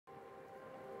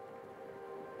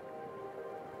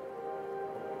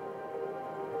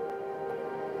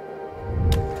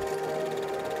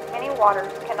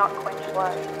waters cannot quench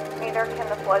love, neither can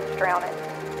the floods drown it.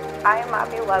 I am my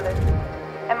beloved,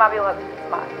 and my beloved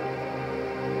is mine.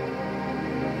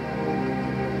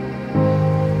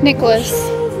 Nicholas,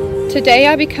 today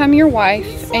I become your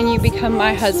wife and you become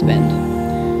my husband.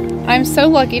 I'm so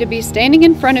lucky to be standing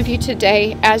in front of you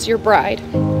today as your bride.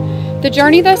 The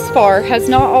journey thus far has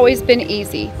not always been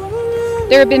easy.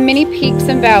 There have been many peaks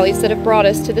and valleys that have brought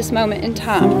us to this moment in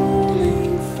time.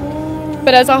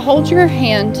 But as I hold your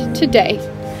hand today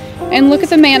and look at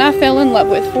the man I fell in love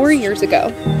with 4 years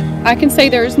ago, I can say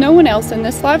there is no one else in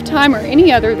this lifetime or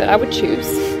any other that I would choose.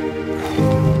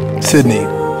 Sydney,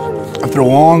 after a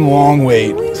long, long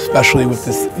wait, especially with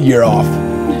this year off,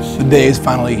 the day is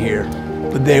finally here.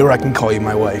 The day where I can call you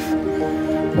my wife.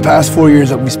 The past 4 years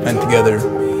that we spent together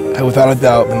have without a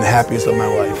doubt been the happiest of my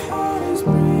life.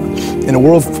 In a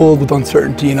world filled with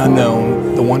uncertainty and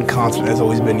unknown, the one constant has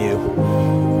always been you.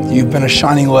 You've been a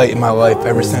shining light in my life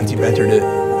ever since you've entered it,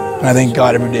 and I thank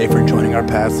God every day for joining our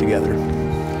paths together.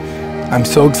 I'm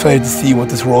so excited to see what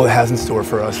this world has in store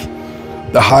for us.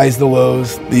 The highs, the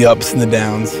lows, the ups and the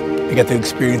downs. I get to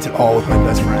experience it all with my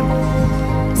best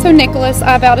friend. So Nicholas,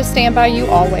 I vow to stand by you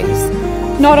always,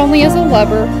 not only as a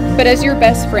lover, but as your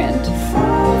best friend.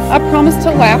 I promise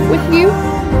to laugh with you,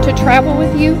 to travel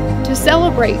with you, to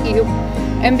celebrate you,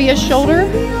 and be a shoulder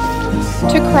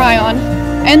to cry on.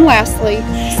 And lastly,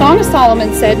 Song of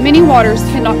Solomon said, many waters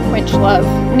cannot quench love,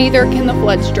 neither can the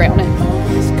floods drown it.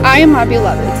 I am my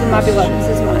beloved's, and my beloved's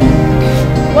is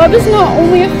mine. Love is not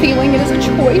only a feeling, it is a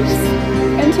choice.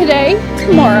 And today,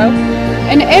 tomorrow,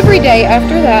 and every day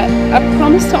after that, I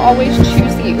promise to always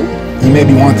choose you. You made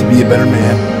me want to be a better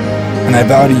man, and I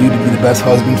vow to you to be the best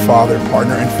husband, father,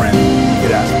 partner, and friend you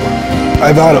could ask for.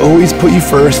 I vow to always put you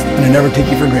first and to never take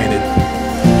you for granted.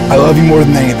 I love you more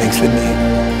than anything, Sydney,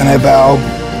 and I vow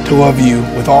to love you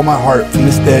with all my heart from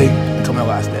this day until my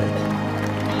last day.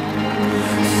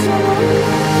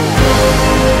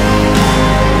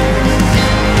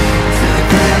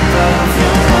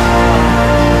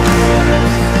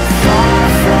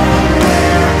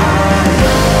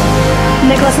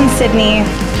 Nicholas and Sydney,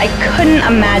 I couldn't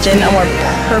imagine a more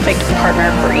perfect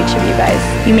partner for each of you guys.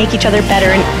 You make each other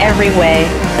better in every way,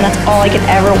 and that's all I could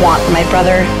ever want for my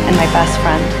brother and my best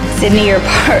friend. Sydney, you're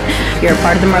a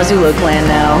part of the Marzullo clan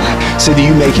now. Sydney,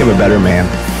 you make him a better man.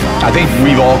 I think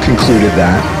we've all concluded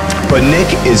that. But Nick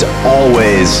is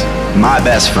always my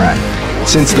best friend.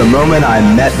 Since the moment I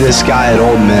met this guy at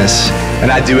Ole Miss,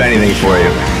 and I'd do anything for you.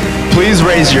 Please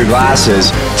raise your glasses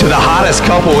to the hottest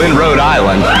couple in Rhode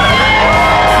Island,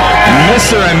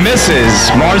 Mr. and Mrs.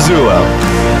 Marzullo.